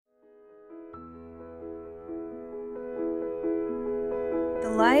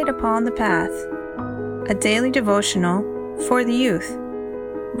Light Upon the Path, a daily devotional for the youth,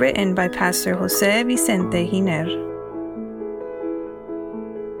 written by Pastor Jose Vicente Giner.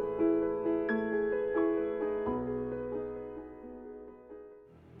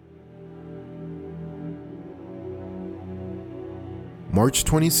 March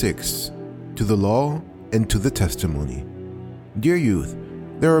 26, to the law and to the testimony. Dear youth,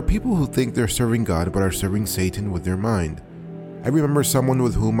 there are people who think they're serving God but are serving Satan with their mind. I remember someone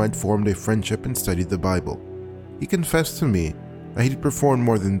with whom I'd formed a friendship and studied the Bible. He confessed to me that he'd performed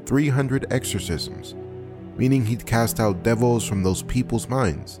more than 300 exorcisms, meaning he'd cast out devils from those people's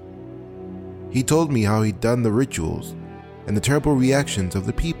minds. He told me how he'd done the rituals and the terrible reactions of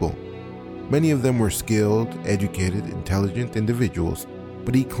the people. Many of them were skilled, educated, intelligent individuals,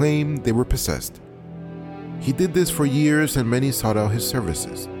 but he claimed they were possessed. He did this for years and many sought out his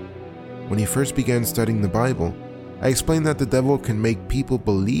services. When he first began studying the Bible, I explained that the devil can make people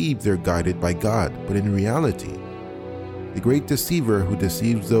believe they're guided by God, but in reality, the great deceiver who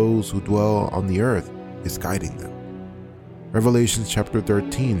deceives those who dwell on the earth is guiding them. Revelation chapter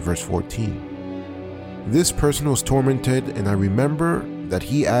 13, verse 14. This person was tormented, and I remember that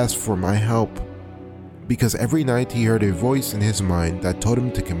he asked for my help because every night he heard a voice in his mind that told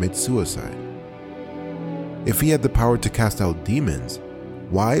him to commit suicide. If he had the power to cast out demons,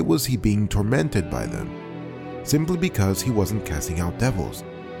 why was he being tormented by them? Simply because he wasn't casting out devils,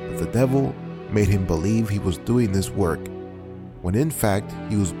 but the devil made him believe he was doing this work, when in fact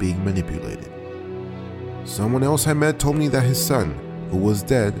he was being manipulated. Someone else I met told me that his son, who was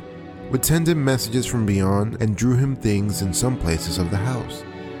dead, would send him messages from beyond and drew him things in some places of the house.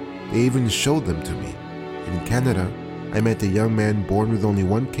 They even showed them to me. In Canada, I met a young man born with only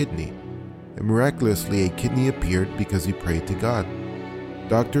one kidney, and miraculously a kidney appeared because he prayed to God.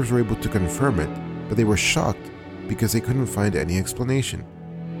 Doctors were able to confirm it, but they were shocked because they couldn't find any explanation.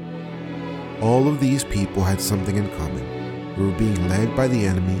 All of these people had something in common. They were being led by the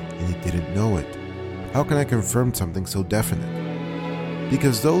enemy and he didn't know it. How can I confirm something so definite?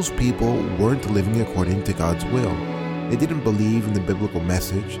 Because those people weren't living according to God's will. They didn't believe in the biblical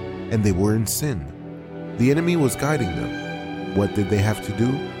message and they were in sin. The enemy was guiding them. What did they have to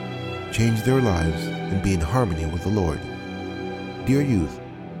do? Change their lives and be in harmony with the Lord. Dear youth,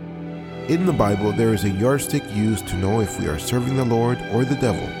 in the Bible, there is a yardstick used to know if we are serving the Lord or the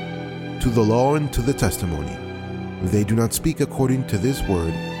devil. To the law and to the testimony. If they do not speak according to this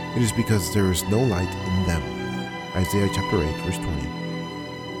word, it is because there is no light in them. Isaiah chapter 8, verse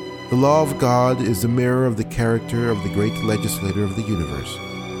 20. The law of God is the mirror of the character of the great legislator of the universe.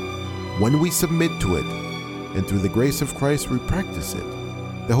 When we submit to it, and through the grace of Christ we practice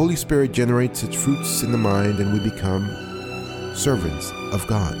it, the Holy Spirit generates its fruits in the mind and we become servants of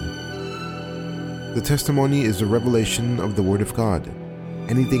God. The testimony is the revelation of the Word of God.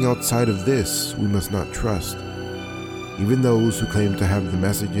 Anything outside of this we must not trust, even those who claim to have the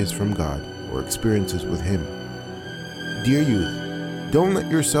messages from God or experiences with Him. Dear youth, don't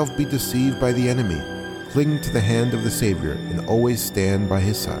let yourself be deceived by the enemy. Cling to the hand of the Savior and always stand by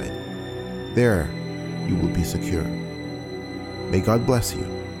His side. There, you will be secure. May God bless you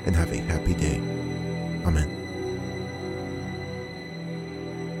and have a happy day. Amen.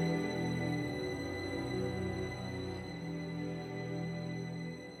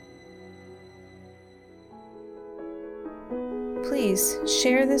 Please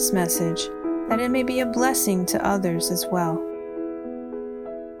share this message that it may be a blessing to others as well.